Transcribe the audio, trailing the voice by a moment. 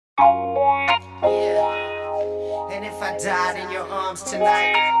Yeah. And if I died in your arms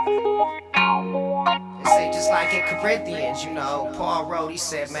tonight, they say just like in Corinthians, you know, Paul wrote, he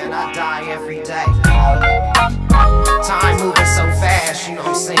said, man, I die every day. Time moving so fast, you know what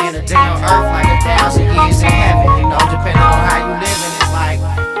I'm saying? A day on earth like 1,000 years in heaven, you know, depending on how you living, it's like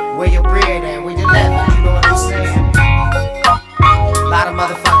where your bread and where you living, you know what I'm saying? A lot of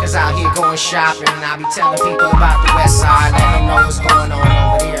motherfuckers out here going shopping, and I be telling people about the west side, letting them know what's going on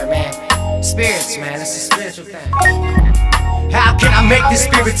over here, man. Spirits, man, it's a spiritual thing. How can I make the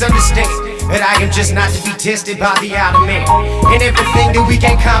spirits understand that I am just not to be tested by the outer man, and everything that we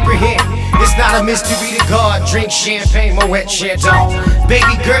can't comprehend? It's not a mystery to God. Drink champagne, Moet Chandon.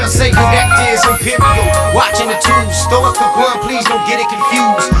 Baby girl, say your nectar is imperial. Watching the tubes, throw up the one, please don't get it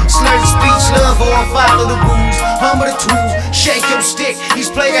confused. Slur the speech, love or follow the rules. Humble the tools, shake your stick.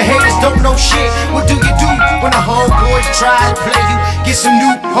 These player haters don't know shit. What do you do when the homeboys try to play you? Get some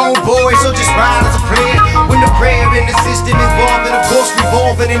new homeboys or just ride as a player. When the prayer in the system involved, and of course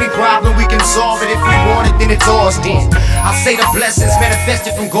revolving any problem we can solve it. If we want it, then it's ours then. I say the blessings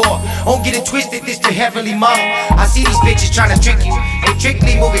manifested from God. Don't get it twisted, this the heavenly mother. I see these bitches trying to trick you. They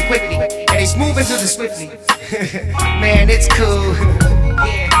trickly moving quickly, and they moving to the swiftly. Man, it's cool.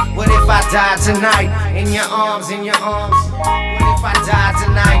 Yeah. What if I die tonight? In your arms, in your arms. What if I die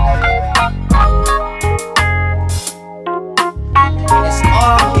tonight? It's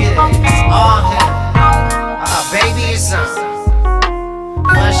all good, it's all good. Baby, it's on.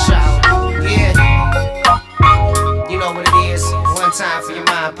 Much out, yeah. You know what it is. One time for your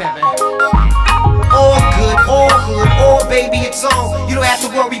mind pimpin'. All good, all baby, it's on. You don't have to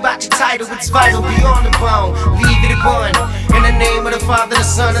worry about your title, it's vital beyond the bone. Leave it at one. In the name of the Father, the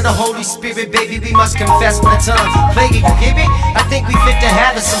Son, and the Holy Spirit, baby, we must confess with the tongue. Plague it, you give it? I think we fit to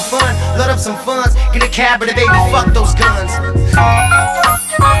having some fun. Load up some funds, get a cabinet, baby, fuck those guns.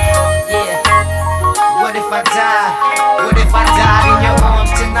 Yeah. What if I die? What if I die in your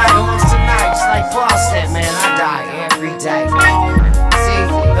arms tonight? Arms tonight, just like Paul said, man, I die every day. See,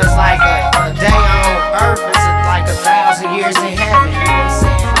 it's like a day on earth, it's like 1,000 years in heaven. You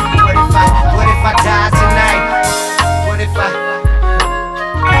know what I'm saying? What if I die tonight? What if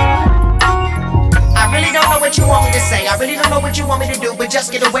I really don't know what you want me to say. I really don't know what you want me to do, but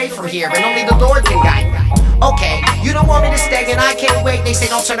just get away from here, and only the Lord can guide me. Okay, you don't want me to stay, and I can't wait. They say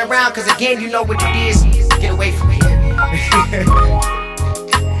don't turn around, cause again, you know what it is. Get away from here.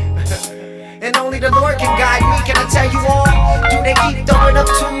 And only the Lord can guide me, can I tell you all? Do they keep throwing up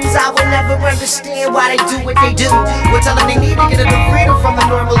tunes? I will never understand why they do what they do. We're telling they need to get a little freedom from the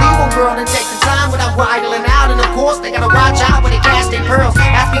normal evil world and take the time without wilding out. And of course, they gotta watch out when they cast their pearls.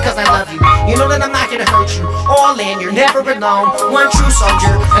 That's because I love you. You know that I'm not gonna hurt you. All in, you're never alone. One true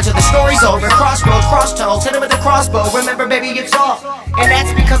soldier until the story's over. Crossroads, cross toes, hit him with a crossbow. Remember, baby, it's off. And that's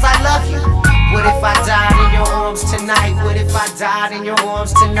because I love you. What if I died in your arms tonight? What if I died in your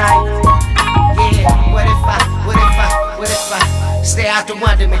arms tonight? Yeah, what if I stay out the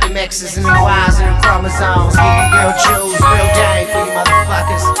wonderment, the X's and the Y's and the chromosomes. Give you real jewels, real gang for you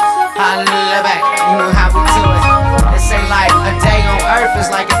motherfuckers. Holla back, you know how we do it. They say like a day on earth is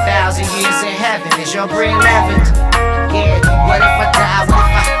like 1,000 years in heaven. Is your bread leavened? Yeah, what if I die?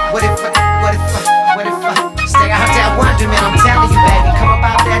 What if I stay out that wonderment? I'm telling you, baby, come up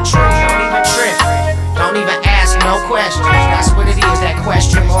out that tree. Don't even trip. Don't even ask no questions. That's what it is, that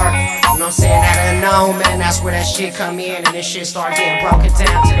question mark. You know what I'm saying? That unknown, man, that's where that shit come in, and this shit start getting broken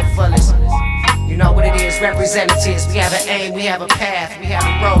down to the fullest. You know what it is, representatives. We have an aim, we have a path, we have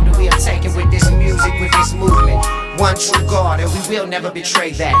a road that we are taking with this music, with this movement. One true God, and we will never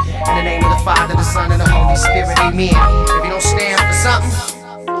betray that. In the name of the Father, the Son, and the Holy Spirit, amen. If you don't stand for something,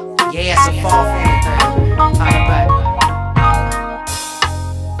 yeah, it's a fall for anything. Holla back.